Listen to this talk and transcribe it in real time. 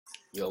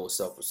Yo, what's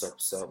up, what's up,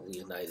 what's up?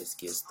 Leonidas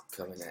Gist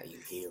coming at you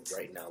here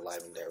right now,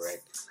 live and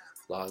direct.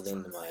 Logged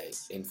into my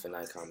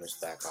infinii commerce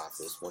back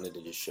office. Wanted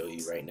to just show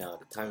you right now, at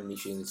the time of me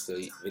shooting this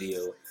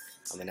video,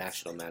 I'm a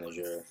national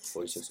manager,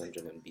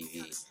 4600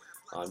 MBV. Just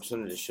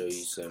wanted to show you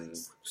some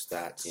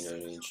stats, you know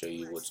what I mean, show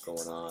you what's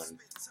going on.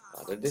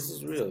 That this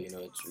is real,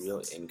 it's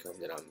real income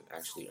that I'm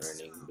actually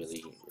earning,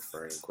 really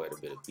referring quite a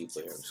bit of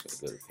people here. I'm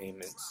just going to go to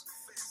payments,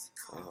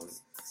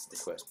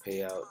 request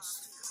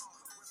payouts.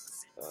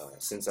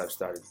 Since I've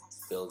started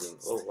building,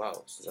 oh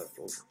wow,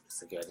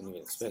 okay, I didn't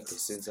even expect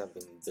this. Since I've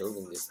been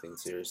building this thing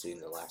seriously in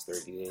the last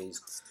 30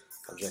 days,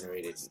 I've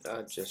generated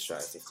just shy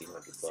of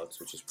 $1,500,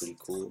 which is pretty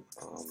cool.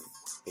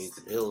 Pays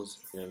the bills,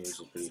 you know what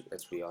I mean,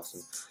 that's pretty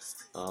awesome.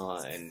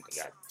 And I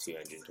got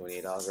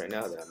 $228 right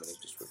now that I'm gonna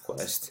just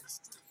request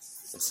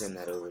and send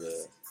that over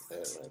to my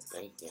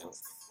bank account.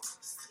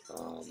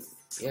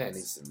 Yeah, and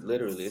it's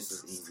literally, this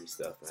is easy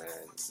stuff, man.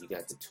 You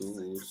got the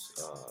tools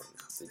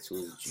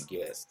that you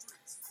get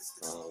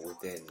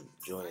within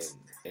joining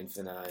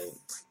infinii.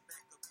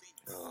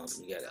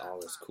 You got all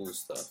this cool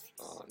stuff,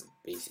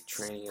 basic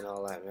training and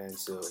all that, man.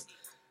 So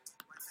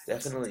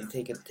definitely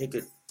take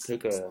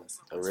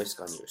a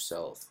risk on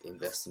yourself,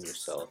 invest in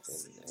yourself,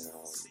 and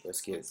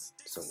let's get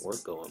some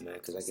work going, man.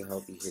 Because I can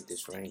help you hit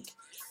this rank,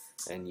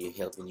 and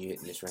helping you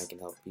hitting this rank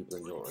and help people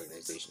in your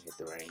organization hit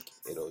the rank.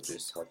 It'll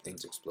just help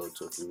things explode.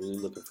 So if you're really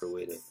looking for a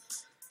way to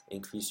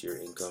increase your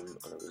income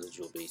on a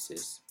residual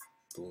basis,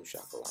 boom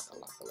shakalaka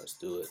laka, let's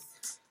do it.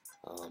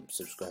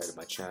 Subscribe to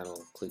my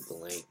channel, click the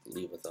link,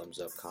 leave a thumbs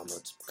up,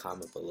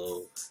 comment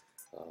below,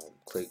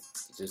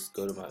 just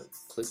click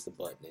the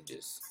button and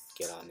just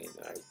get on in.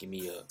 Alright, hit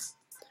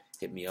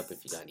me up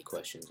if you got any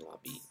questions, and I'll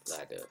be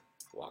glad to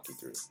walk you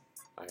through.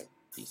 Alright,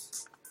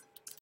 peace.